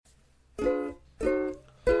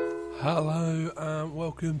Hello and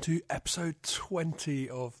welcome to episode 20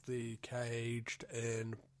 of the Caged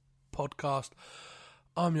In podcast.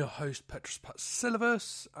 I'm your host Petrus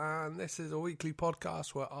Patsilivus, and this is a weekly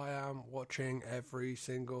podcast where I am watching every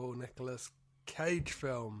single Nicolas Cage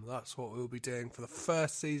film. That's what we'll be doing for the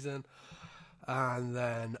first season, and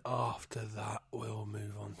then after that we'll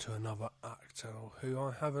move on to another actor who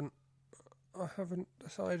I haven't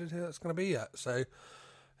decided who that's going to be yet. So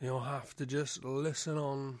you'll have to just listen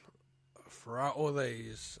on throughout all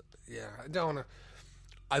these. Yeah, I don't want to.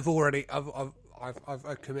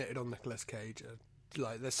 I've committed on Nicolas Cage.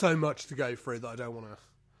 Like, there's so much to go through that I don't want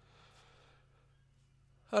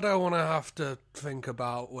to have to think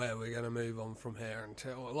about where we're going to move on from here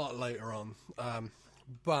until a lot later on.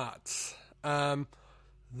 But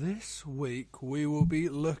this week we will be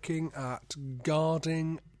looking at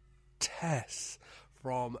Guarding Tess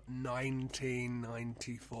from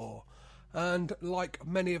 1994. And like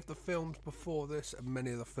many of the films before this and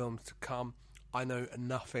many of the films to come, I know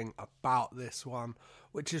nothing about this one,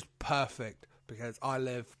 which is perfect because I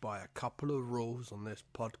live by a couple of rules on this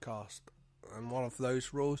podcast. And one of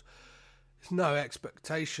those rules is no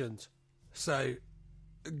expectations. So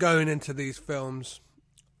going into these films,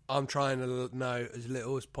 I'm trying to know as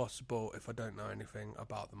little as possible if I don't know anything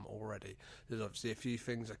about them already. There's obviously a few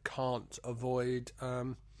things I can't avoid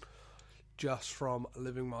just from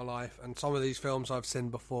living my life, and some of these films I've seen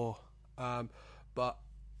before, but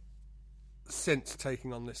since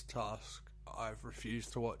taking on this task I've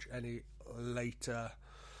refused to watch any later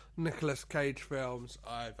Nicolas Cage films.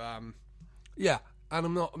 And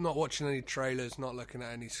I'm not watching any trailers, not looking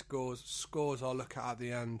at any scores I'll look at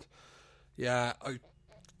the end. I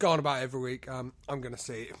go on about every week. I'm going to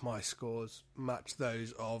see if my scores match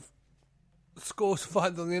those of scores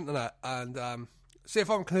find on the internet, and see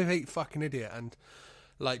if I'm a complete fucking idiot. And,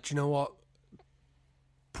 like, do you know what?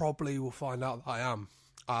 Probably will find out that I am.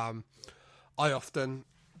 I often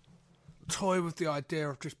toy with the idea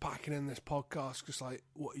of just packing in this podcast, because, like,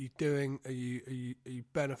 what are you doing? Are you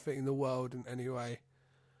benefiting the world in any way?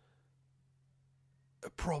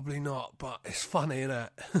 Probably not, but it's funny, innit?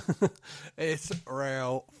 It's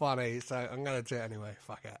real funny, so I'm going to do it anyway.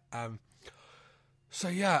 Fuck it. So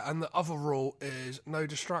yeah, and the other rule is no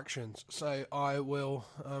distractions. So I will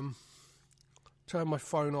turn my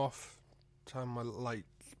phone off,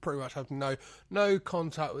 pretty much have no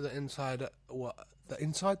contact with the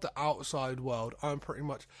outside world. I'm pretty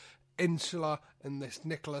much insular in this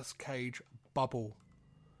Nicolas Cage bubble,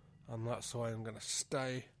 and that's why I'm going to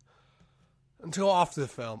stay until after the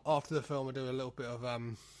film. After the film, I do a little bit of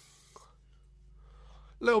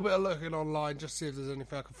looking online, just see if there's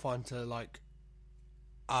anything I can find to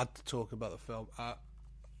add to talk about the film. I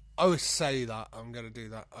always say that I'm going to do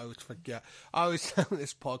that. I always forget. I always say on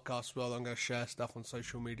this podcast as well that I'm going to share stuff on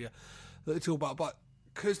social media that it's all about. But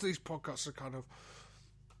because these podcasts are kind of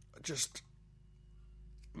just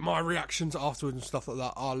my reactions afterwards and stuff like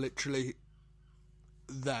that are literally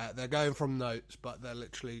there. They're going from notes, but they're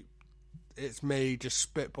literally, it's me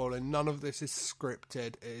just spitballing. None of this is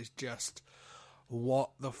scripted. It is just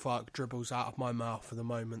what the fuck dribbles out of my mouth for the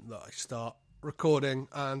moment that I start recording,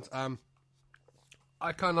 and I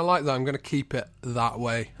kind of like that. I'm going to keep it that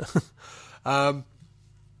way. But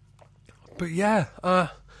yeah,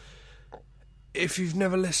 if you've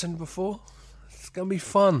never listened before, it's going to be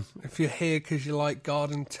fun. If you're here because you like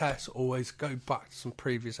Guarding Tess, always go back to some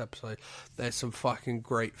previous episodes. There's some fucking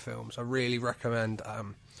great films. I really recommend,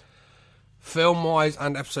 film-wise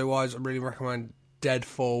and episode-wise, I really recommend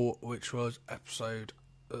Deadfall, which was episode,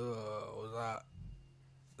 what was that?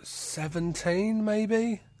 17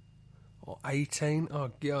 maybe, or 18. Oh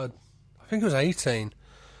god, I think it was 18.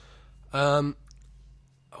 There's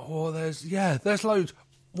loads.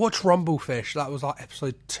 Watch Rumblefish. That was like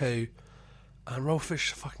episode 2, and Rumblefish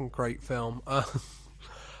is a fucking great film.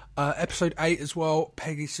 Episode 8 as well,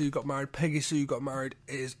 Peggy Sue Got Married. Peggy Sue Got Married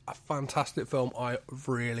is a fantastic film. I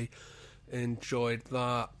really enjoyed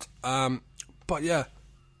that. But yeah,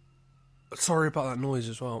 sorry about that noise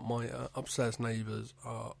as well. My upstairs neighbours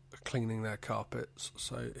are cleaning their carpets,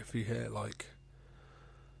 so if you hear like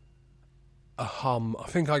a hum, I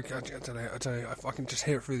think I don't know if I can just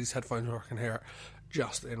hear it through these headphones, or I can hear it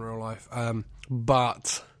just in real life.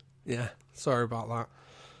 But yeah, sorry about that.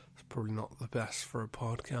 It's probably not the best for a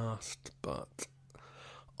podcast, but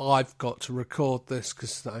I've got to record this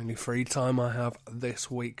because it's the only free time I have this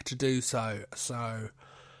week to do so. So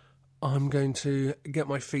I'm going to get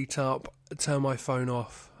my feet up, turn my phone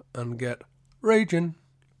off, and get raging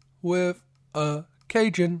with a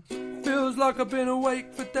Cajun. Feels like I've been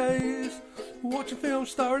awake for days, watching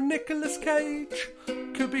films starring Nicolas Cage.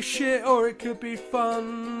 Could be shit or it could be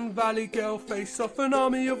fun. Valley Girl face off an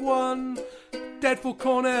army of one. Deadfall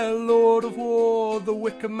Cornell, Lord of War, The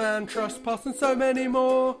Wicker Man, Trespass, and so many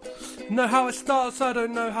more. Know how it starts, I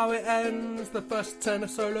don't know how it ends. The first tenor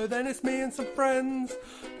solo, then it's me and some friends.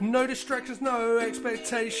 No distractions, no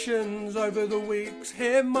expectations. Over the weeks,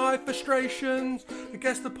 hear my frustrations. I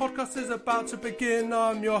guess the podcast is about to begin.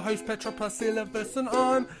 I'm your host, Petra Plasilivus, and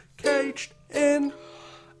I'm caged in.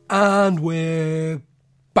 And we're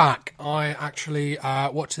back. I actually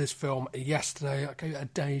watched this film yesterday. I gave it a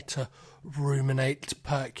day to ruminate, to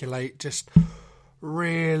percolate, just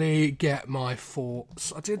really get my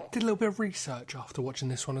thoughts. I did a little bit of research after watching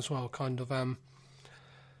this one as well. Kind of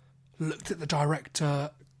looked at the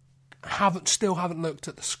director. Still haven't looked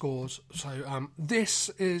at the scores. So this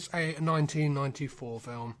is a 1994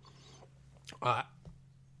 film. As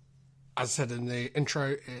I said in the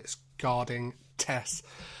intro, it's Guarding Tess.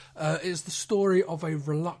 It's the story of a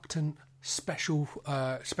reluctant special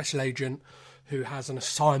agent who has an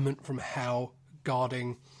assignment from hell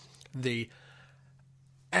guarding the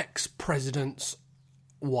ex-president's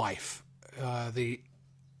wife. The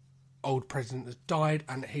old president has died,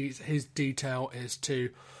 and his detail is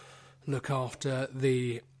to look after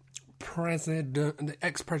the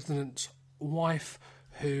ex-president's wife,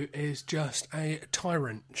 who is just a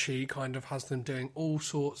tyrant. She kind of has them doing all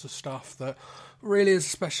sorts of stuff that really, as a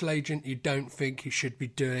special agent, you don't think you should be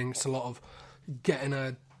doing. It's a lot of getting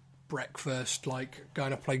a breakfast, like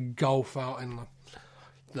going to play golf out in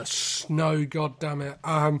the snow,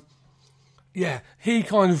 goddammit. Yeah, he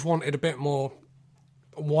kind of wanted a bit more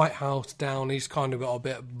White House down. He's kind of got a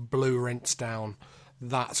bit of blue rinse down.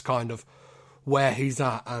 That's kind of where he's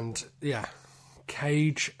at. And yeah,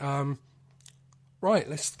 Cage. Right,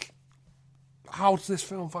 how does this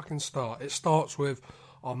film fucking start? It starts with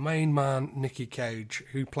our main man, Nicky Cage,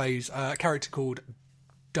 who plays a character called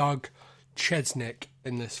Doug Chesnick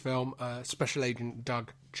in this film, Special Agent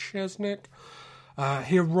Doug Chesnick.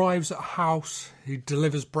 He arrives at a house, he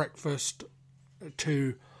delivers breakfast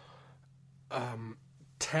to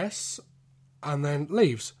Tess, and then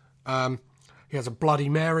leaves. He has a Bloody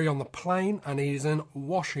Mary on the plane, and he's in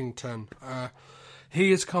Washington.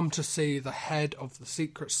 He has come to see the head of the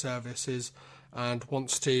Secret Services and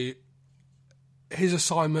wants to... His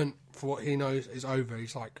assignment, for what he knows, is over.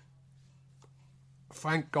 He's like,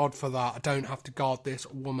 thank God for that. I don't have to guard this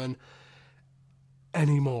woman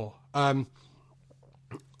anymore. And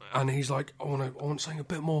he's like, I want something a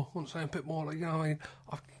bit more. Like, you know what I mean?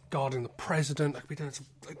 I'm guarding the president. I could be doing some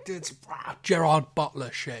Gerard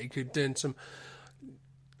Butler shit. He could be doing some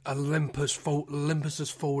Olympus Has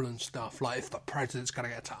Fallen stuff. Like, if the president's going to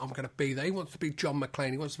get attacked, I'm going to be there. He wants to be John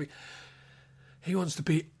McClane. He wants to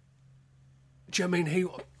be do you know what I mean?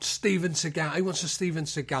 Steven Seagal. He wants to Steven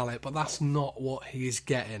Seagal it, but that's not what he's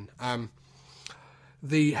getting.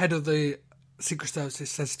 The head of the Secret Services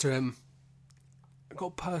says to him, I've got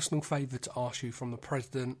a personal favour to ask you from the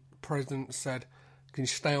president. The president said, can you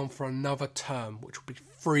stay on for another term, which will be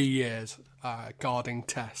 3 years, guarding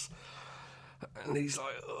Tess? And he's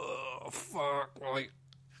like, oh, fuck. Like,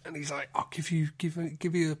 and he's like, I'll give you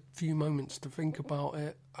a few moments to think about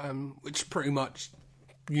it. Which pretty much...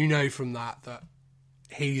 You know from that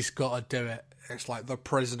he's got to do it. It's like the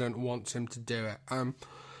president wants him to do it.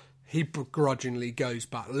 He begrudgingly goes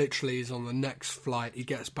back. Literally, he's on the next flight. He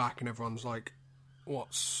gets back, and everyone's like,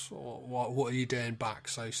 "What are you doing back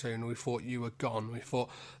so soon? We thought you were gone. We thought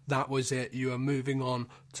that was it. You were moving on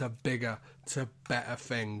to bigger, to better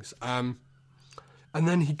things." And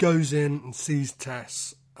then he goes in and sees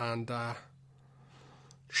Tess, and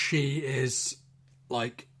she is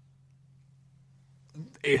like.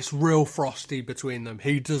 It's real frosty between them.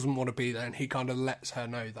 He doesn't want to be there, and he kind of lets her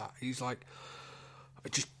know that. He's like,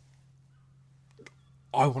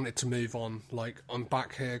 I wanted to move on. Like, I'm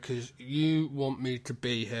back here because you want me to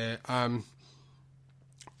be here. And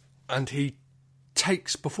he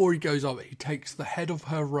takes, before he goes up, he takes the head of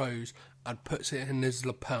her rose and puts it in his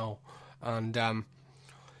lapel. And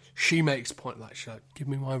she makes a point like, she's like, give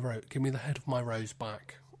me my rose, give me the head of my rose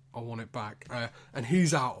back. I want it back. And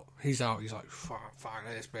he's out. He's like, fuck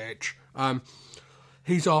this bitch.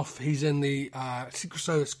 He's off. He's in the Secret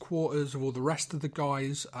Service quarters of all the rest of the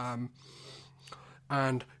guys.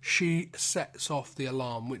 And she sets off the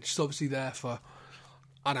alarm, which is obviously there for,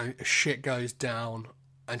 I don't know, shit goes down.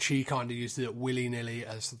 And she kind of uses it willy-nilly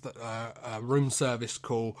as a room service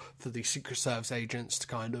call for the Secret Service agents to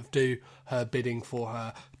kind of do her bidding for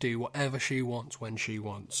her, do whatever she wants when she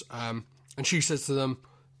wants. And she says to them,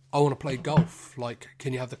 I want to play golf. Like,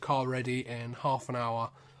 can you have the car ready in half an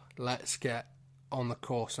hour? Let's get on the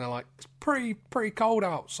course. And they're like, it's pretty cold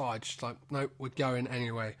outside. She's like, no, we're going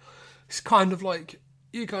anyway. It's kind of like,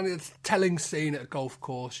 you kind of telling scene at a golf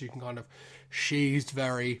course. You can kind of, she's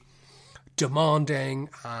very demanding,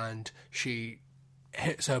 and she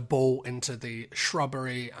hits her ball into the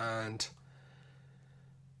shrubbery, and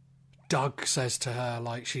Doug says to her,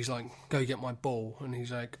 like, she's like, go get my ball. And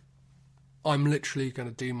he's like, I'm literally going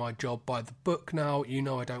to do my job by the book now. You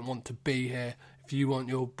know I don't want to be here. If you want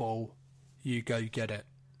your ball, you go get it.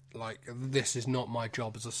 Like, this is not my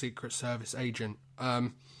job as a Secret Service agent.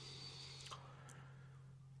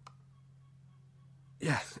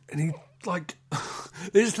 Yeah, and he, like,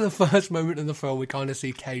 this is the first moment in the film we kind of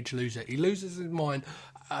see Cage lose it. He loses his mind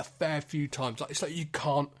a fair few times. Like, it's like you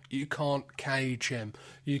can't cage him.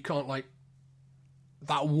 You can't, like,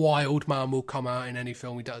 that wild man will come out in any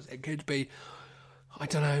film he does. It could be, I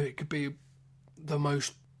don't know, it could be the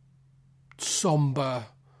most somber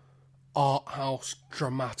art house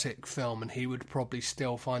dramatic film, and he would probably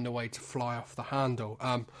still find a way to fly off the handle.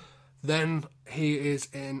 Then he is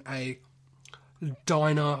in a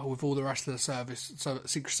diner with all the rest of the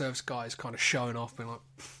Secret Service guys kind of showing off, being like,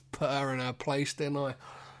 put her in her place, didn't I?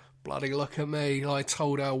 Bloody look at me. I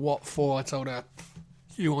told her what for. I told her,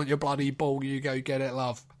 you want your bloody ball, you go get it,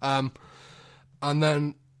 love. And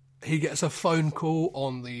then he gets a phone call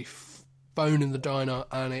on the phone in the diner,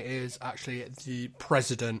 and it is actually the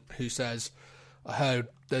president who says, I heard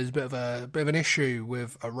there's a bit of an issue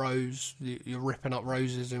with a rose. You're ripping up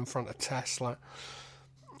roses in front of Tess. Like,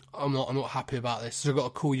 I'm not happy about this. So I've got to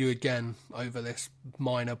call you again over this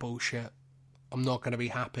minor bullshit. I'm not going to be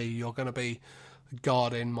happy. You're going to be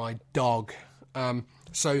guarding my dog.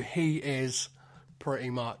 So he is pretty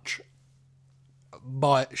much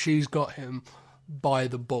she's got him by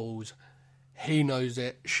the balls. He knows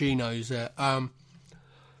it. She knows it. Then,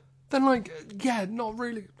 like, yeah, not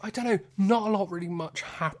really. I don't know. Not a lot really much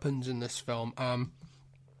happens in this film.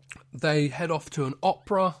 They head off to an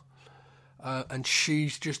opera. And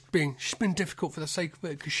she's been difficult for the sake of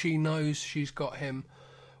it, because she knows she's got him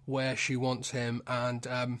where she wants him,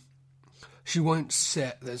 and she won't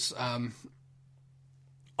sit. There's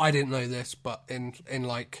I didn't know this, but in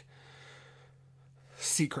like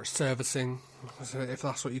secret servicing, if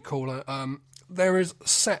that's what you call it, there is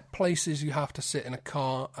set places you have to sit in a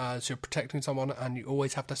car as you're protecting someone, and you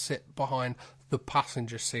always have to sit behind the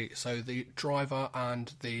passenger seat, so the driver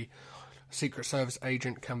and the Secret Service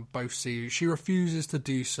agent can both see you. She refuses to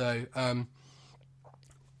do so, and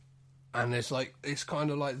it's kind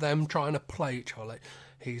of like them trying to play each other. Like,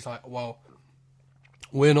 he's like, well,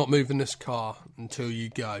 we're not moving this car until you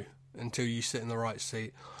sit in the right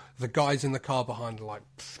seat. The guys in the car behind are like,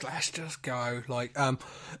 let's just go. Like, and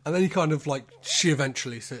then he kind of like, she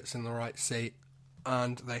eventually sits in the right seat,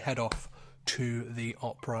 and they head off to the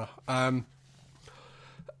opera.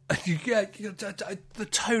 You get the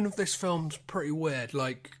tone of this film's pretty weird.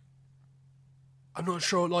 Like, I'm not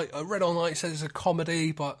sure. Like, Red All Night says it's a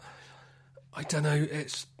comedy, but I don't know.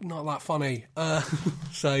 It's not that funny. But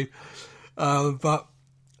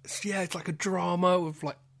yeah, it's like a drama with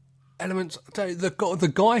like elements. I tell you,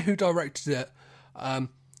 the guy who directed it, I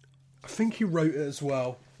think he wrote it as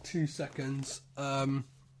well. 2 seconds.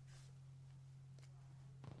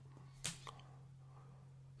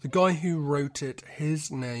 The guy who wrote it, his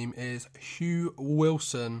name is Hugh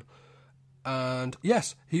Wilson, and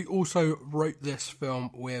yes, he also wrote this film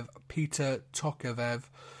with Peter Tokarev,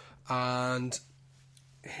 and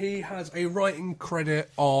he has a writing credit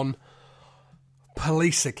on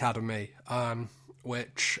Police Academy,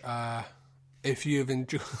 which if you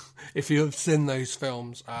have seen those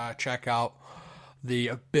films, check out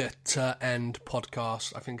the Bitter End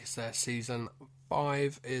podcast. I think it's their season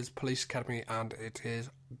 5 is Police Academy, and it is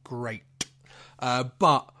great.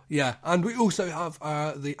 But yeah, and we also have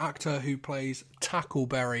the actor who plays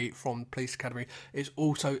Tackleberry from Police Academy is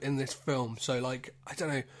also in this film. So, like, I don't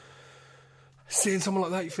know, seeing someone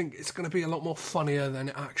like that, you think it's going to be a lot more funnier than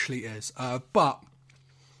it actually is. But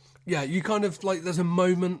yeah, you kind of like, there's a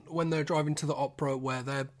moment when they're driving to the opera where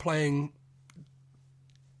they're playing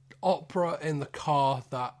opera in the car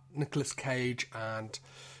that Nicolas Cage and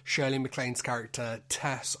Shirley MacLaine's character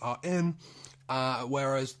Tess are in,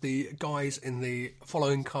 whereas the guys in the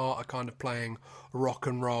following car are kind of playing rock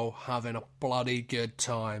and roll, having a bloody good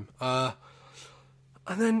time. And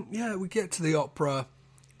then, yeah, we get to the opera.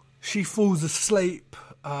 She falls asleep.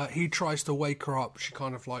 He tries to wake her up. She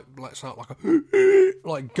kind of like lets out like a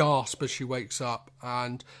like gasp as she wakes up,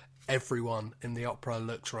 and everyone in the opera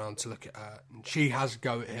looks around to look at her. And she has a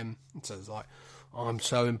go at him and says like, I'm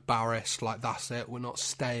so embarrassed, like, that's it, we're not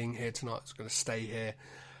staying here tonight, it's going to stay here.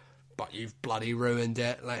 but you've bloody ruined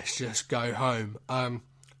it. Let's just go home.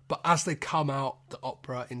 But as they come out the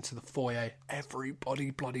opera into the foyer, everybody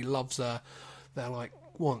bloody loves her. They're like,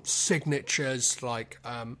 want signatures. Like,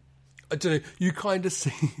 I don't know. You kind of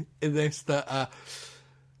see in this that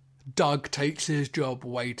Doug takes his job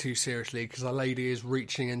way too seriously, because a lady is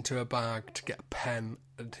reaching into a bag to get a pen,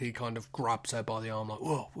 and he kind of grabs her by the arm like,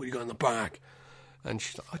 "Whoa, what you got in the bag?" And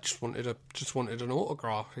she's like, "I just wanted an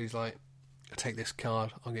autograph." He's like, "Take this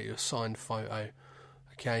card. I'll get you a signed photo.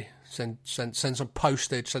 Okay, send some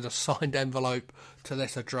postage, send a signed envelope to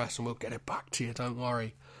this address, and we'll get it back to you. Don't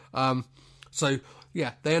worry." So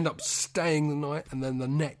yeah, they end up staying the night, and then the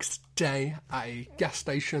next day at a gas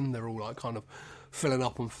station, they're all like kind of filling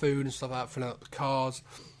up on food and stuff like that, filling up the cars,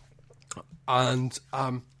 and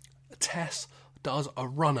Tess does a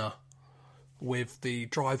runner with the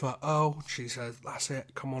driver Earl. She says, "That's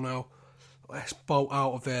it, come on Earl, let's bolt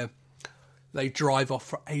out of here." They drive off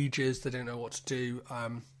for ages, they don't know what to do.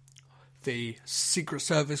 The Secret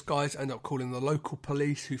Service guys end up calling the local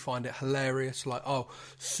police, who find it hilarious. Like, a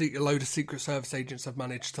load of Secret Service agents have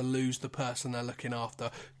managed to lose the person they're looking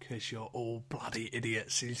after because you're all bloody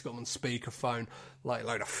idiots. He's got them on speakerphone, like a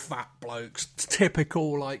load of fat blokes.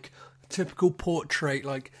 Typical portrait,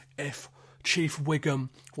 like if Chief Wiggum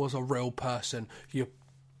was a real person. You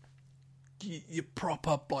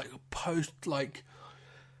proper, like, post, like,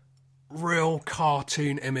 real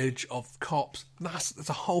cartoon image of cops. There's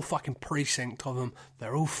a whole fucking precinct of them.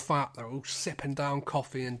 They're all fat, they're all sipping down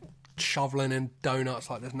coffee and shoveling in donuts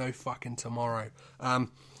like there's no fucking tomorrow.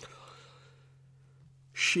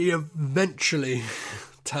 She eventually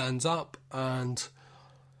turns up, and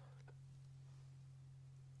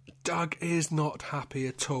Doug is not happy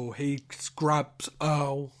at all. He grabs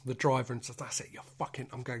Earl, the driver, and says, "That's it,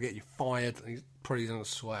 I'm going to get you fired." And he's probably going to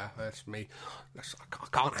swear. That's me. I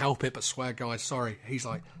can't help it but swear, guys, sorry. He's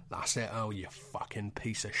like, "That's it, Earl, you fucking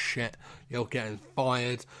piece of shit. You're getting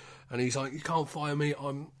fired." And he's like, "You can't fire me.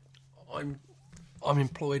 I'm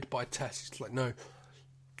employed by Tess." He's like, "No,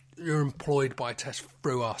 you're employed by Tess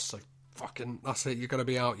through us. So fucking, that's it. You're going to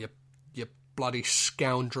be out, you bloody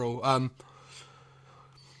scoundrel."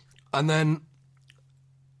 And then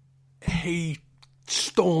he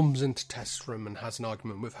storms into Tess' room and has an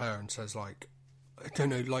argument with her and says, like, I don't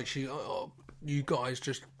know, like, you guys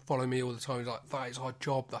just follow me all the time. He's like, "That is our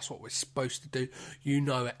job. That's what we're supposed to do. You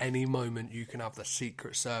know, at any moment you can have the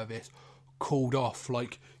Secret Service called off.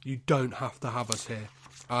 Like, you don't have to have us here."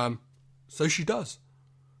 So she does.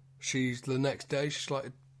 The next day, she's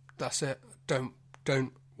like, "That's it.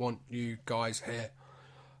 Don't want you guys here."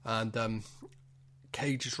 And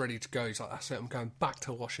Cage is ready to go. He's like, "That's it, I'm going back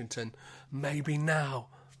to Washington. Maybe now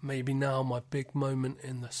my big moment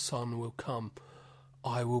in the sun will come.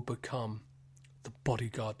 I will become the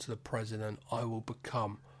bodyguard to the president. I will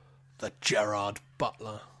become the Gerard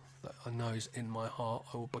Butler that I know is in my heart.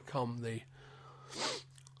 I will become the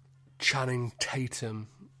Channing Tatum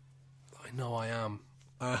I know I am."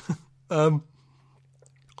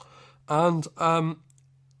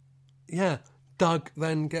 Yeah, Doug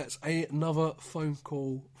then gets another phone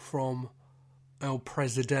call from El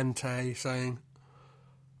Presidente saying,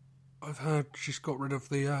 "I've heard she's got rid of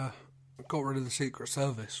the Secret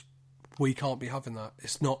Service. We can't be having that.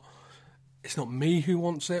 It's not me who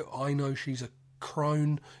wants it. I know she's a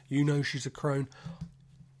crone. You know she's a crone.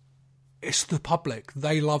 It's the public.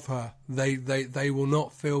 They love her. They will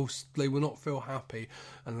not feel happy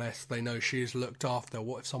unless they know she is looked after.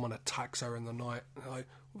 What if someone attacks her in the night?" Like,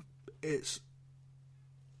 it's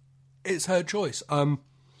her choice.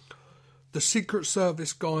 The Secret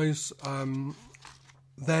Service guys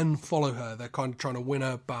then follow her. They're kind of trying to win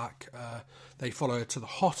her back. They follow her to the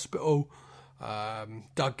hospital.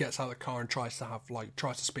 Doug gets out of the car and tries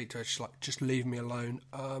to speak to her. She's like, "Just leave me alone."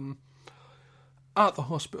 At the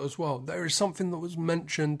hospital as well, there is something that was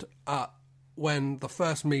mentioned when the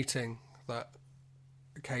first meeting that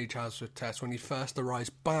Cage has with Tess, when he first arrives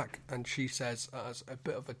back, and she says, as a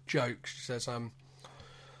bit of a joke, she says,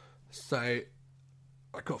 "So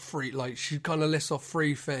I got three," like, she kind of lists off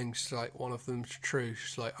three things, like, one of them's true.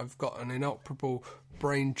 She's like, "I've got an inoperable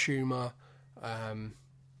brain tumour,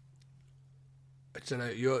 I don't know,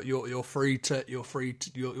 you're free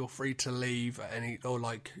to leave at any, or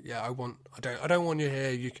like, yeah, I don't want you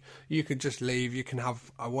here, you could just leave, you can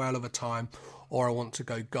have a whale of a time, or I want to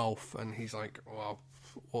go golf." And he's like, "Well,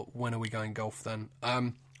 when are we going golf then?"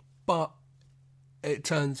 But it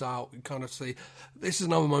turns out, you kind of see, this is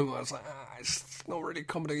another moment where I was like, it's not really a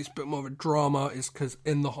comedy, it's a bit more of a drama, is because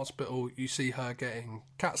in the hospital you see her getting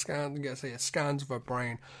CAT scans, and get scans of her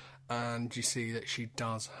brain, and you see that she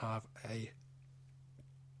does have a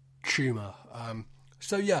tumour.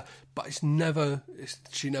 So but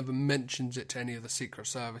she never mentions it to any of the Secret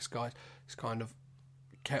Service guys. It's kind of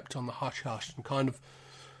kept on the hush hush, and kind of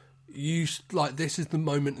used, like, this is the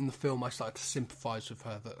moment in the film I started to sympathise with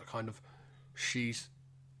her, that kind of she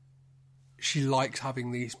likes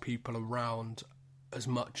having these people around as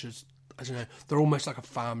much as, I don't know, they're almost like a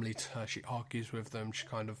family to her. She argues with them, she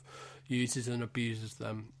kind of uses and abuses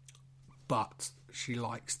them, but she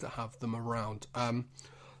likes to have them around.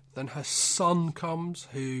 Then her son comes,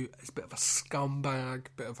 who is a bit of a scumbag,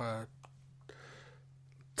 bit of a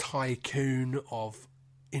tycoon of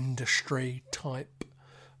industry type.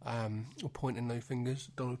 Pointing no fingers,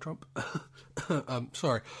 Donald Trump.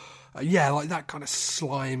 Sorry. Like that kind of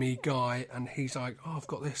slimy guy, and he's like, "Oh, I've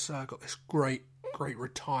got this great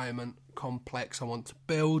retirement complex I want to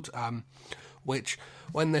build." Which,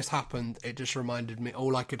 when this happened, it just reminded me.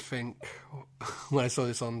 All I could think when I saw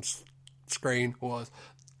this on screen was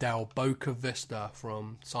Del Boca Vista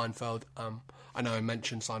from Seinfeld. I know I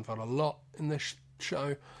mentioned Seinfeld a lot in this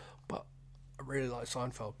show, but I really like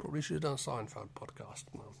Seinfeld. Probably should have done a Seinfeld podcast.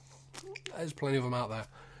 Well, there's plenty of them out there.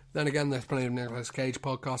 Then again, there's plenty of Nicolas Cage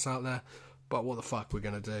podcasts out there. But what the fuck we're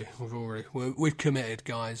gonna do? We've committed,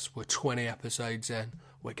 guys. We're 20 episodes in.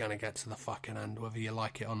 We're gonna get to the fucking end, whether you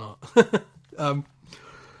like it or not.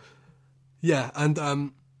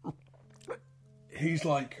 He's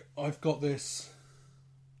like, I've got this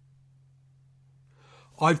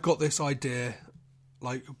idea,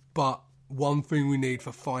 like, but one thing we need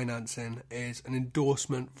for financing is an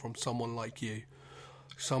endorsement from someone like you,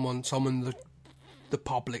 someone the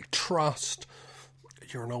public trust.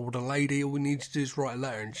 You're an older lady. All we need to do is write a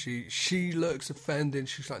letter. And she looks offended.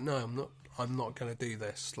 She's like, no, I'm not going to do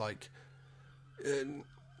this. Like,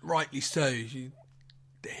 rightly so.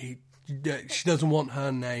 She doesn't want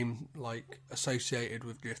her name, like, associated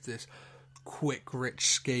with just this quick, rich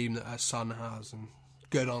scheme that her son has, and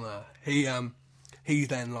good on her. He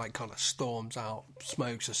then, like, kind of storms out,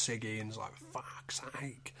 smokes a ciggy, and is like, fuck's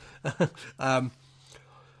sake. And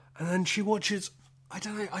then she watches, I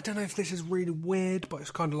don't know if this is really weird, but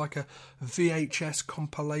it's kind of like a VHS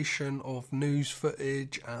compilation of news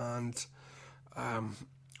footage and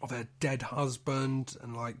of her dead husband,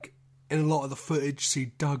 and, like, in a lot of the footage, see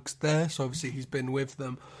Doug's there, so obviously he's been with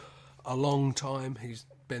them a long time. He's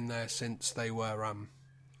been there since they were,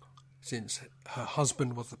 since her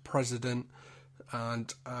husband was the president,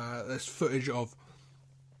 and there's footage of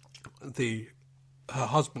her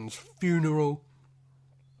husband's funeral,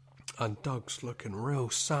 and Doug's looking real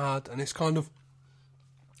sad, and it's kind of,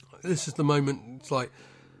 this is the moment, it's like,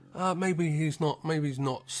 maybe he's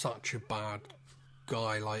not such a bad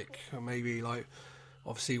guy, like, maybe, like,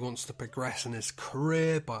 obviously he wants to progress in his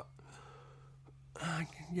career, but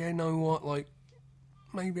you know what, like,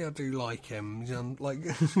 maybe I do like him.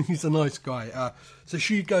 He's a nice guy. So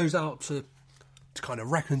she goes out to kind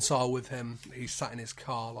of reconcile with him. He's sat in his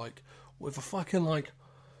car, like, with a fucking, like,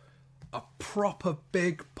 a proper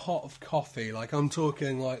big pot of coffee. Like, I'm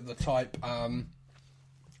talking, like, the type,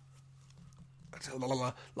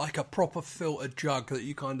 like a proper filtered jug that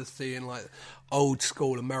you kind of see in, like, old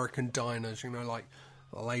school American diners, you know, like,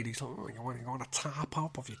 the lady's like, oh, you want to tap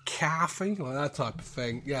up of your coffee? Like, that type of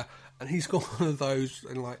thing, yeah. And he's got one of those,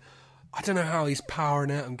 and, like, I don't know how he's powering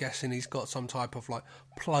it. I'm guessing he's got some type of, like,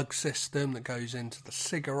 plug system that goes into the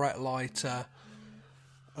cigarette lighter.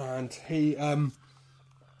 And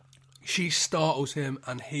she startles him,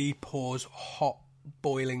 and he pours hot,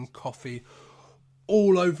 boiling coffee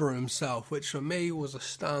all over himself, which for me was a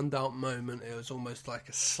standout moment. It was almost like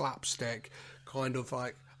a slapstick, kind of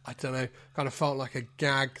like, I don't know, kind of felt like a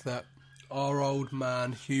gag that our old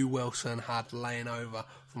man Hugh Wilson had laying over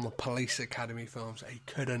from the Police Academy films that he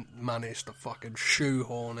couldn't manage to fucking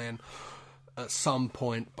shoehorn in at some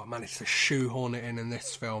point, but managed to shoehorn it in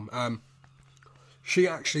this film. She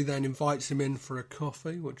actually then invites him in for a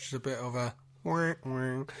coffee, which is a bit of a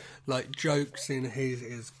like joke, seeing he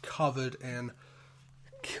is covered in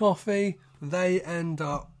coffee. They end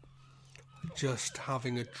up just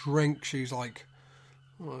having a drink. She's like,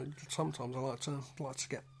 well, sometimes I like to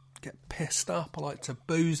get pissed up. I like to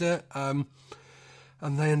booze it. And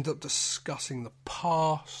they end up discussing the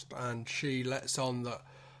past, and she lets on that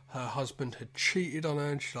her husband had cheated on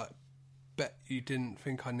her, and she's like, bet you didn't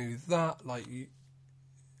think I knew that. Like, you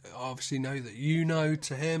obviously know that you know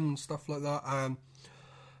to him and stuff like that. And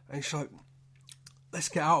she's like, let's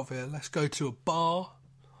get out of here. Let's go to a bar.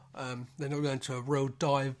 They're not going to a real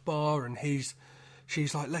dive bar, and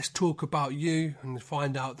she's like, let's talk about you, and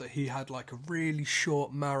find out that he had, like, a really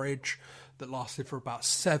short marriage that lasted for about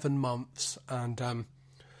 7 months, and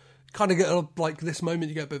kind of get, like, this moment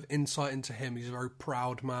you get a bit of insight into him. He's a very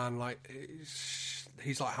proud man, like,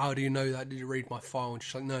 he's like, how do you know that? Did you read my file? And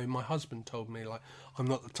she's like, no, my husband told me. Like, I'm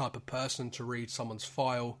not the type of person to read someone's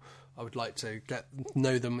file. I would like to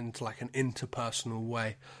know them into like an interpersonal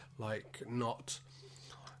way, like not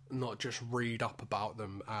just read up about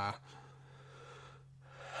them.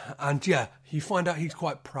 And yeah, you find out he's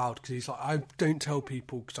quite proud because he's like, I don't tell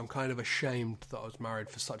people because I'm kind of ashamed that I was married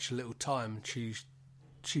for such a little time. And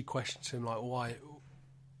she questions him like,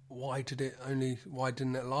 why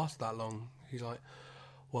didn't it last that long? He's like,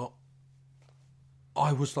 well,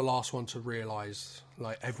 I was the last one to realise,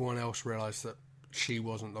 like everyone else realised that she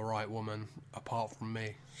wasn't the right woman apart from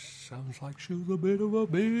me. Sounds like she was a bit of a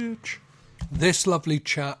bitch. This lovely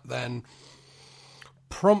chat then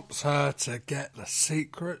prompts her to get the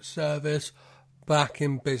Secret Service back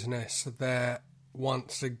in business. They're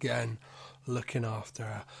once again looking after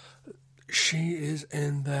her. She is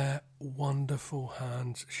in their wonderful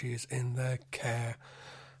hands. She is in their care.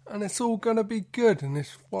 And it's all going to be good. And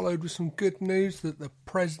it's followed with some good news that the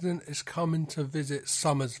president is coming to visit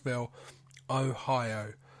Somersville,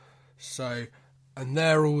 Ohio. So, and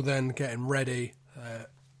they're all then getting ready.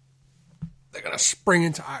 They're going to spring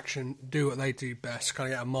into action, do what they do best.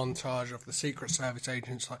 Kind of get a montage of the Secret Service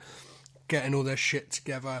agents like getting all their shit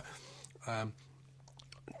together.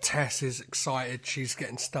 Tess is excited. She's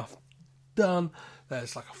getting stuff done.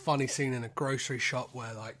 There's like a funny scene in a grocery shop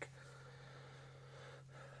where like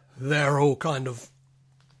they're all kind of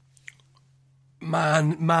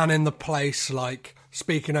man in the place, like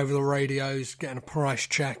speaking over the radios, getting a price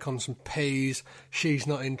check on some peas. She's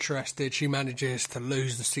not interested. She manages to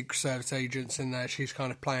lose the Secret Service agents in there. She's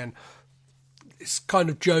kind of playing. It's kind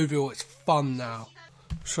of jovial. It's fun now.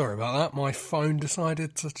 Sorry about that. My phone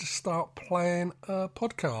decided to just start playing a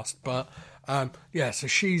podcast. But yeah, so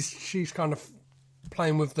she's kind of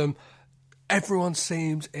playing with them. Everyone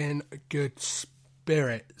seems in good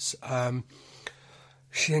spirits.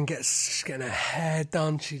 She's getting her hair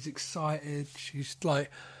done. She's excited. She's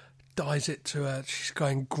like dyes it to her. She's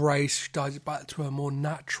going grey. She dyes it back to her more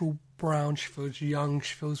natural brown. She feels young.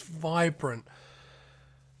 She feels vibrant.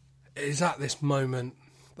 It is at this moment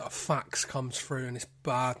that a fax comes through and it's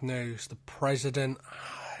bad news. The president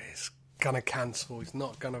is going to cancel. He's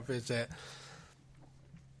not going to visit.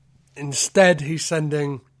 Instead, he's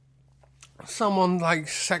sending someone like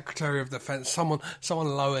Secretary of Defense, someone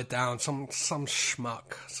lower down, some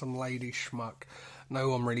schmuck, some lady schmuck. No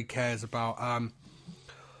one really cares about. And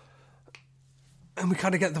we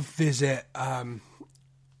kind of get the visit.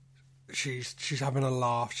 She's having a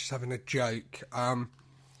laugh. She's having a joke. And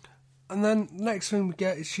then next thing we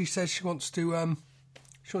get is she says she wants to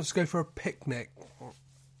go for a picnic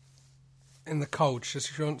in the cold. She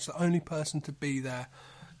wants the only person to be there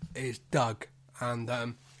is Doug,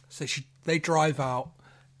 and so they drive out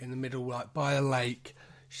in the middle, like by a lake.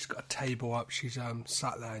 She's got a table up. She's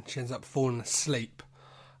sat there, and she ends up falling asleep.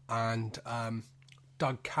 And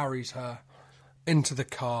Doug carries her into the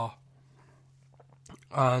car,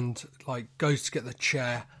 and like goes to get the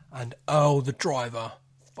chair, and Earl, the driver,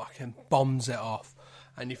 fucking bombs it off.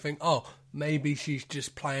 And you think, oh, maybe she's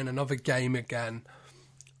just playing another game again.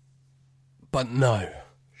 But no,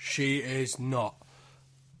 she is not.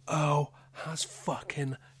 Earl has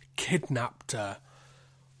fucking kidnapped her.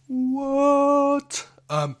 What?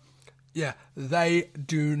 Yeah, they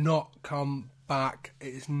do not come back. It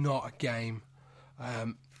is not a game.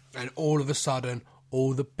 And all of a sudden,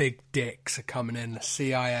 all the big dicks are coming in. The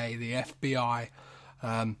CIA, the FBI.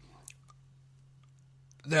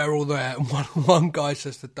 They're all there. And one guy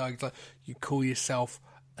says to Doug, like, you call yourself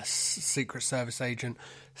a Secret Service agent.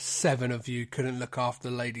 7 of you couldn't look after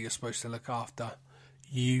the lady you're supposed to look after.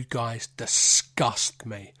 You guys disgust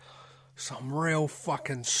me. Some real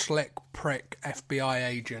fucking slick prick FBI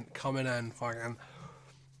agent coming in, fucking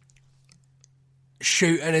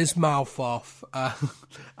shooting his mouth off.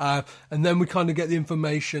 And then we kind of get the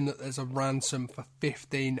information that there's a ransom for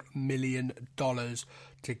 $15 million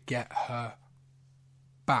to get her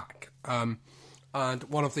back. And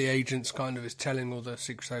one of the agents kind of is telling all the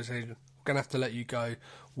Secret Service agents, we're going to have to let you go.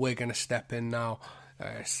 We're going to step in now.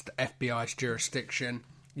 It's the FBI's jurisdiction.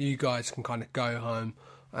 You guys can kind of go home.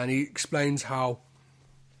 And he explains how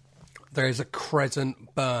there is a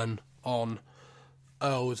crescent burn on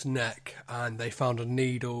Earl's neck, and they found a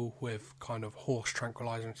needle with kind of horse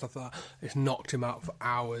tranquilizer and stuff like that. It's knocked him out for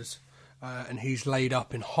hours, and he's laid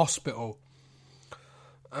up in hospital.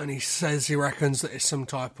 And he says he reckons that it's some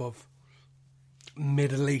type of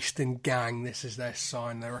Middle Eastern gang. This is their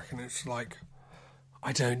sign. They reckon it's like,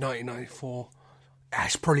 I don't know, 1994.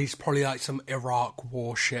 It's probably like some Iraq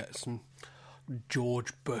war shit, some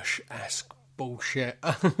George Bush-esque bullshit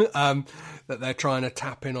that they're trying to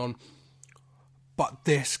tap in on. But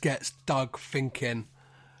this gets Doug thinking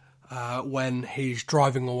when he's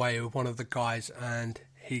driving away with one of the guys, and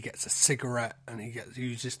he gets a cigarette, and he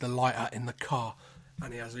uses the lighter in the car,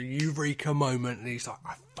 and he has a eureka moment, and he's like,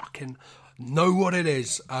 I fucking know what it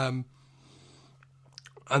is. And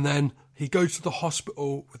then he goes to the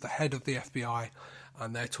hospital with the head of the FBI,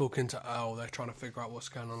 and they're talking to Earl. They're trying to figure out what's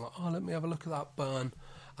going on. Like, oh, let me have a look at that burn.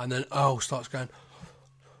 And then Earl starts going,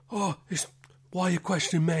 oh, why are you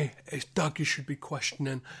questioning me? It's Doug you should be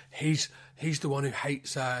questioning. He's the one who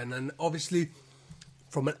hates her. And then obviously,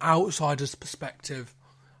 from an outsider's perspective,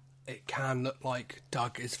 it can look like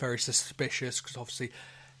Doug is very suspicious, because obviously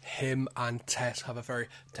him and Tess have a very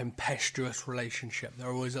tempestuous relationship.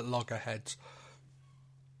 They're always at loggerheads.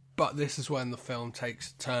 But this is when the film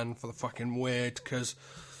takes a turn for the fucking weird, because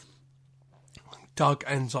Doug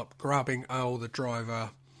ends up grabbing Earl, the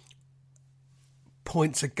driver,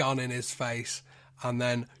 points a gun in his face, and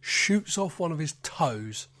then shoots off one of his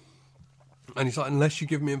toes. And he's like, unless you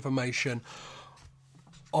give me information,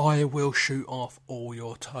 I will shoot off all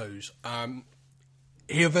your toes.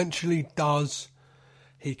 He eventually does.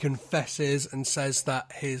 He confesses and says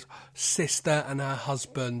that his sister and her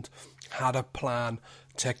husband had a plan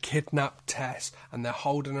to kidnap Tess, and they're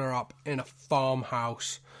holding her up in a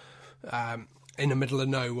farmhouse in the middle of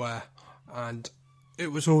nowhere, and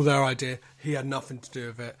it was all their idea. He had nothing to do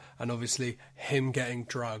with it, and obviously him getting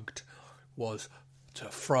drugged was to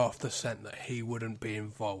throw off the scent that he wouldn't be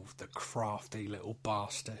involved, the crafty little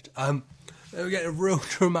bastard. Then we get a real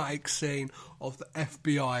dramatic scene of the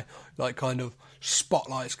FBI, like kind of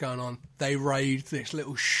spotlights going on. They raid this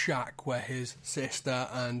little shack where his sister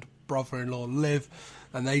and brother-in-law live,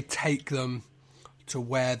 and they take them to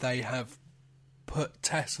where they have put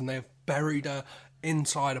Tess, and they've buried her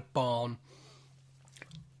inside a barn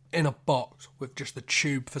in a box with just a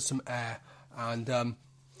tube for some air. And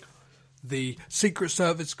the Secret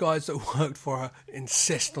Service guys that worked for her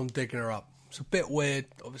insist on digging her up. It's a bit weird.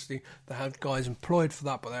 Obviously, they had guys employed for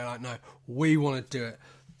that, but they're like, no, we want to do it.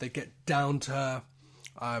 They get down to her,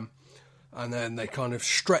 and then they kind of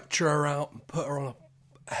stretch her out and put her on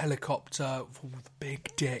a helicopter with a big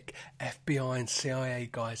dick FBI and CIA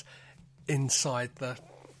guys inside the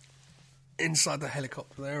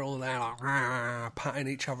helicopter. They're all there like patting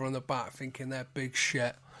each other on the back, thinking they're big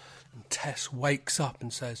shit. And Tess wakes up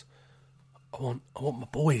and says, I want my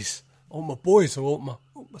boys. I want my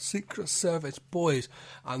Secret Service boys.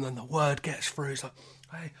 And then the word gets through. It's like,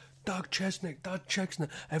 hey, Doug Chesnick.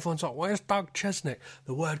 Everyone's like, where's Doug Chesnick?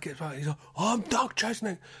 The word gets out. He's like, oh, I'm Doug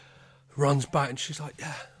Chesnick. Runs back, and she's like,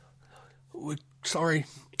 yeah, we're sorry.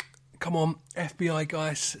 Come on, FBI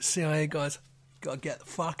guys, CIA guys, gotta get the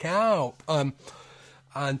fuck out.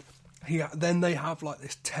 And then they have like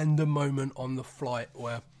this tender moment on the flight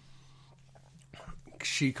where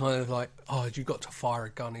she kind of like, oh, you got to fire a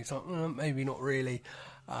gun. He's like, maybe not really.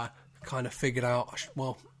 Kind of figured out,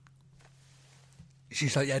 well,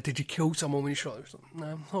 she's like, yeah, did you kill someone when you shot him? Like,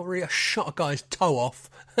 no, not really. I shot a guy's toe off.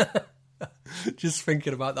 Just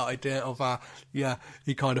thinking about that idea of,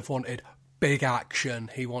 he kind of wanted big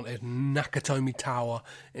action. He wanted Nakatomi Tower.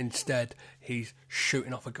 Instead, he's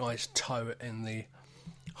shooting off a guy's toe in the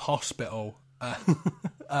hospital.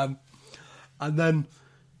 And then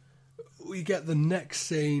we get the next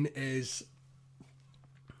scene is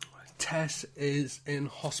Tess is in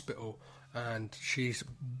hospital, and she's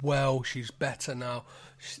better now.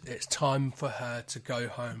 It's time for her to go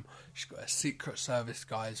home. She's got her Secret Service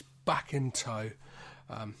guys back in tow.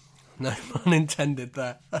 No pun intended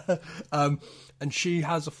there. And she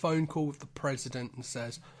has a phone call with the president and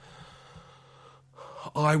says,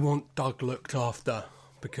 I want Doug looked after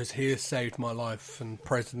because he has saved my life. And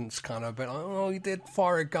president's kind of a bit like, oh, he did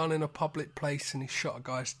fire a gun in a public place and he shot a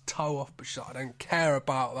guy's toe off, but she's like, I don't care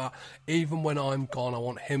about that. Even when I'm gone, I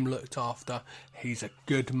want him looked after. He's a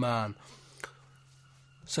good man.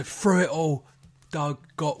 So through it all, Doug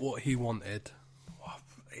got what he wanted.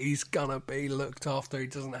 He's gonna be looked after. He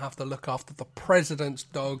doesn't have to look after the president's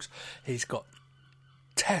dogs. He's got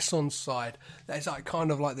Tess on side. There's like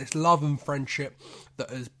kind of like this love and friendship that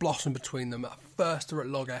has blossomed between them. At first they're at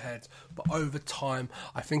loggerheads, but over time,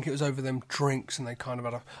 I think it was over them drinks, and they kind of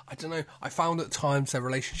had I don't know, I found at times their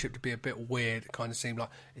relationship to be a bit weird. It kind of seemed like,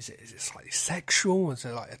 is it slightly sexual? Is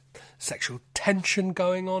there like a sexual tension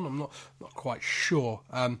going on? I'm not quite sure.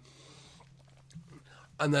 And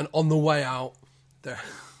then on the way out, there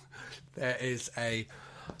is a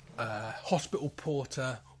hospital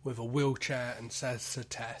porter with a wheelchair and says to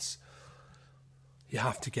Tess, you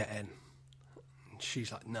have to get in. And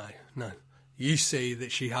she's like, no. You see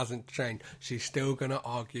that she hasn't changed. She's still going to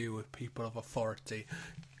argue with people of authority.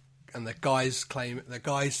 And the guy's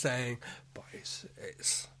saying, but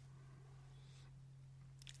it's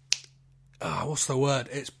what's the word?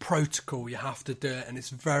 It's protocol. You have to do it, and it's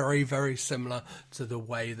very, very similar to the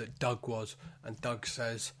way that Doug was. And Doug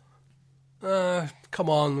says, "Come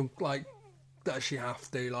on, like, does she have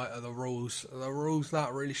to? Like, are the rules that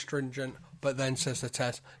really stringent?" But then says to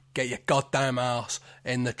Tess, "Get your goddamn ass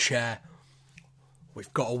in the chair.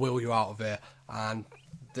 We've got to wheel you out of here." And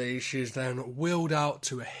she's then wheeled out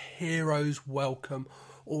to a hero's welcome.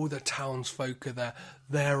 All the townsfolk are there.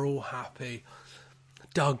 They're all happy.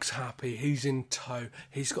 Doug's happy. He's in tow.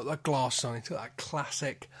 He's got the glass on. He's got that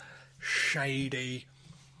classic, shady,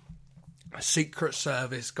 Secret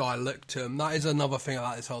Service guy look to him. That is another thing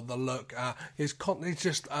about this whole, the look. He's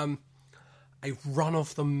just a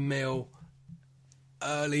run-of-the-mill,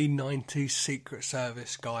 early 90s Secret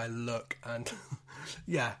Service guy look. And,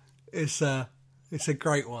 yeah, it's a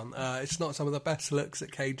great one. It's not some of the best looks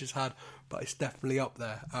that Cage has had, but it's definitely up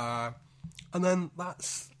there. And then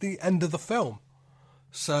that's the end of the film.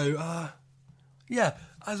 So, yeah,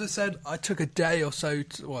 as I said, I took a day or so,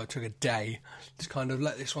 to kind of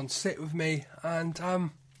let this one sit with me, and, I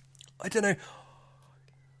don't know,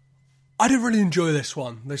 I didn't really enjoy this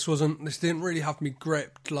one. This didn't really have me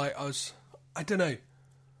gripped, like, I don't know,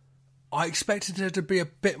 I expected there to be a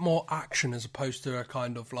bit more action as opposed to a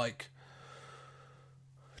kind of, like,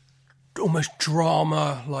 almost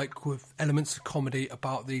drama, like with elements of comedy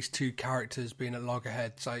about these two characters being at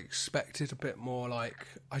loggerheads. I expected a bit more, like,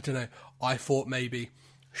 I don't know, I thought maybe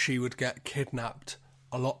she would get kidnapped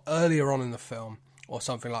a lot earlier on in the film or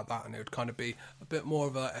something like that, and it would kind of be a bit more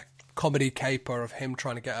of a comedy caper of him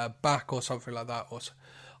trying to get her back or something like that. Or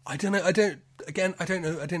I don't know, I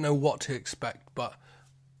didn't know what to expect, but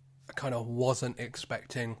I kind of wasn't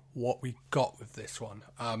expecting what we got with this one.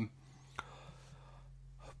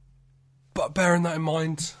 But bearing that in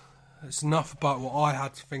mind, it's enough about what I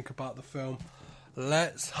had to think about the film.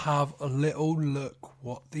 Let's have a little look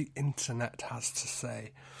what the internet has to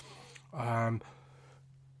say.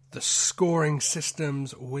 The scoring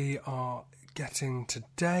systems we are getting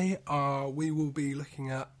today we will be looking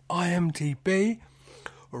at IMDb,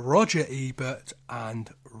 Roger Ebert, and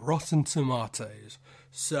Rotten Tomatoes.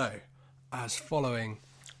 So, as following: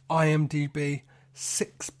 IMDb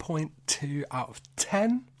 6.2 out of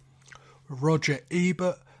 10. Roger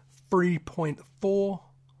Ebert,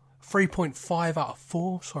 3.5 out of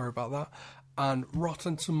 4, sorry about that, and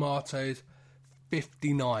Rotten Tomatoes,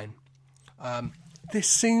 59. This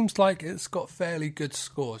seems like it's got fairly good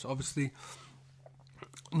scores. Obviously,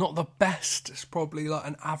 not the best. It's probably like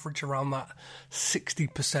an average around that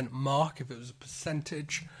 60% mark, if it was a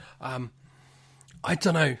percentage. I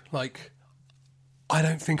don't know, like, I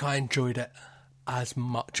don't think I enjoyed it as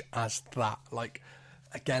much as that. Like,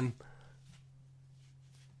 again,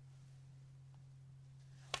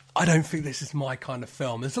 I don't think this is my kind of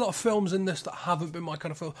film. There's a lot of films in this that haven't been my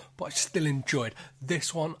kind of film, but I still enjoyed.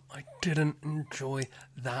 This one, I didn't enjoy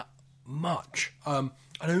that much. I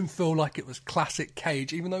don't feel like it was classic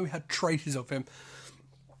Cage, even though we had traces of him.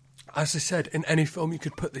 As I said, in any film you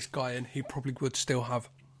could put this guy in, he probably would still have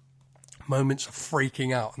moments of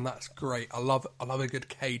freaking out, and that's great. I love a good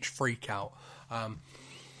Cage freak out.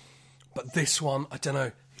 But this one, I don't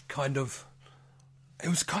know, it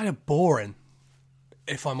was kind of boring.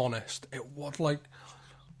 If I'm honest, it was like,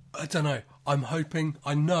 I don't know, I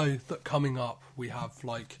know that coming up we have,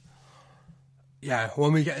 like,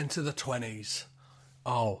 when we get into the 20s,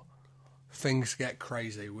 things get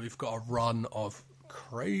crazy. We've got a run of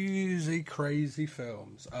crazy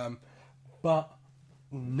films. But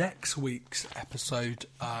next week's episode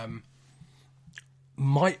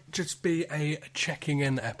might just be a checking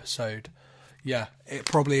in episode. Yeah, it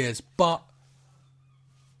probably is, but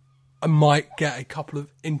I might get a couple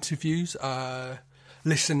of interviews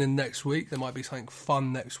listening next week. There might be something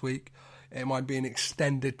fun next week. It might be an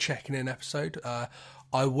extended checking in episode.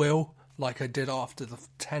 I will, like I did after the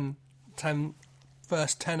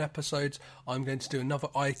first 10 episodes, I'm going to do another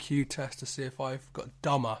IQ test to see if I've got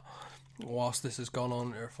dumber whilst this has gone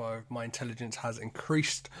on, or if my intelligence has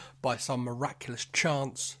increased by some miraculous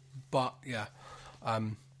chance. But yeah,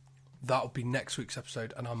 that'll be next week's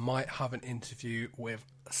episode, and I might have an interview with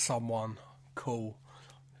someone cool,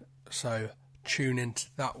 so tune into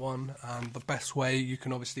that one. And the best way you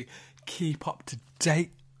can obviously keep up to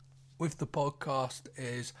date with the podcast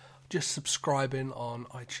is just subscribing on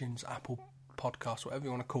iTunes, Apple Podcasts, whatever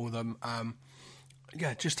you want to call them.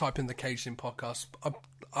 Just type in the Caged In Podcast.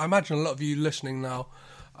 I imagine a lot of you listening now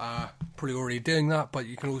probably already doing that, but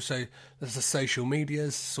you can also, there's the social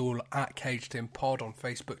medias. It's all at Caged In Pod on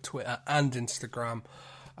Facebook, Twitter and Instagram.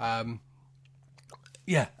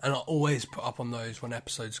 yeah, and I always put up on those when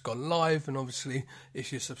episodes go live. And obviously,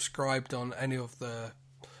 if you're subscribed on any of the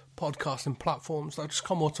podcasting platforms, they'll just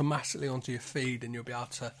come automatically onto your feed, and you'll be able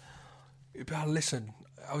to listen.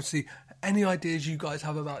 Obviously, any ideas you guys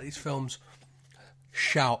have about these films,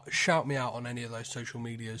 shout me out on any of those social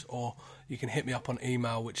medias, or you can hit me up on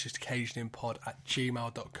email, which is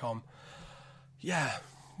cagedinpod@gmail.com. Yeah,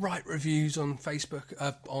 write reviews on Facebook,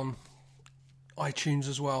 on iTunes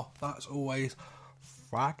as well. That's always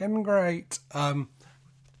fucking great. And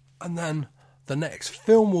then the next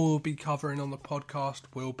film we'll be covering on the podcast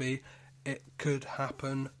will be It Could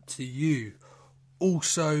Happen to You,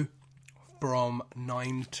 also from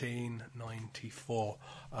 1994.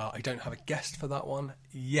 I don't have a guest for that one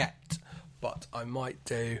yet, but I might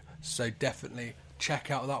do, so definitely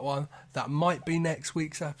check out that one. That might be next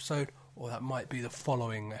week's episode, or that might be the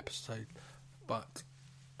following episode. But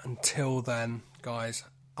until then, guys,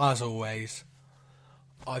 as always,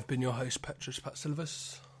 I've been your host, Petrus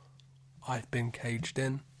Patsilvus. I've been Caged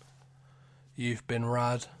In. You've been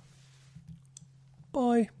rad.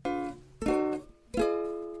 Bye.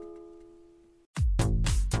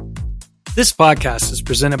 This podcast is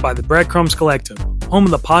presented by the Breadcrumbs Collective, home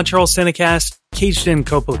of the Pod Charles Cinecast, Caged In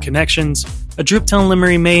Coppola Connections, A Driptown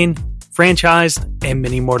Limerick, Maine, Franchised, and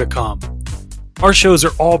many more to come. Our shows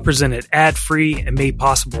are all presented ad-free and made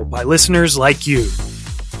possible by listeners like you.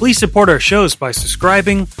 Please support our shows by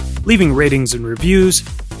subscribing, leaving ratings and reviews,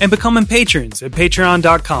 and becoming patrons at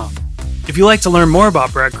patreon.com. If you'd like to learn more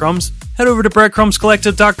about Breadcrumbs, head over to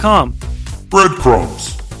breadcrumbscollective.com.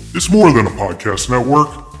 Breadcrumbs. It's more than a podcast network.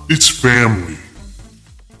 It's family.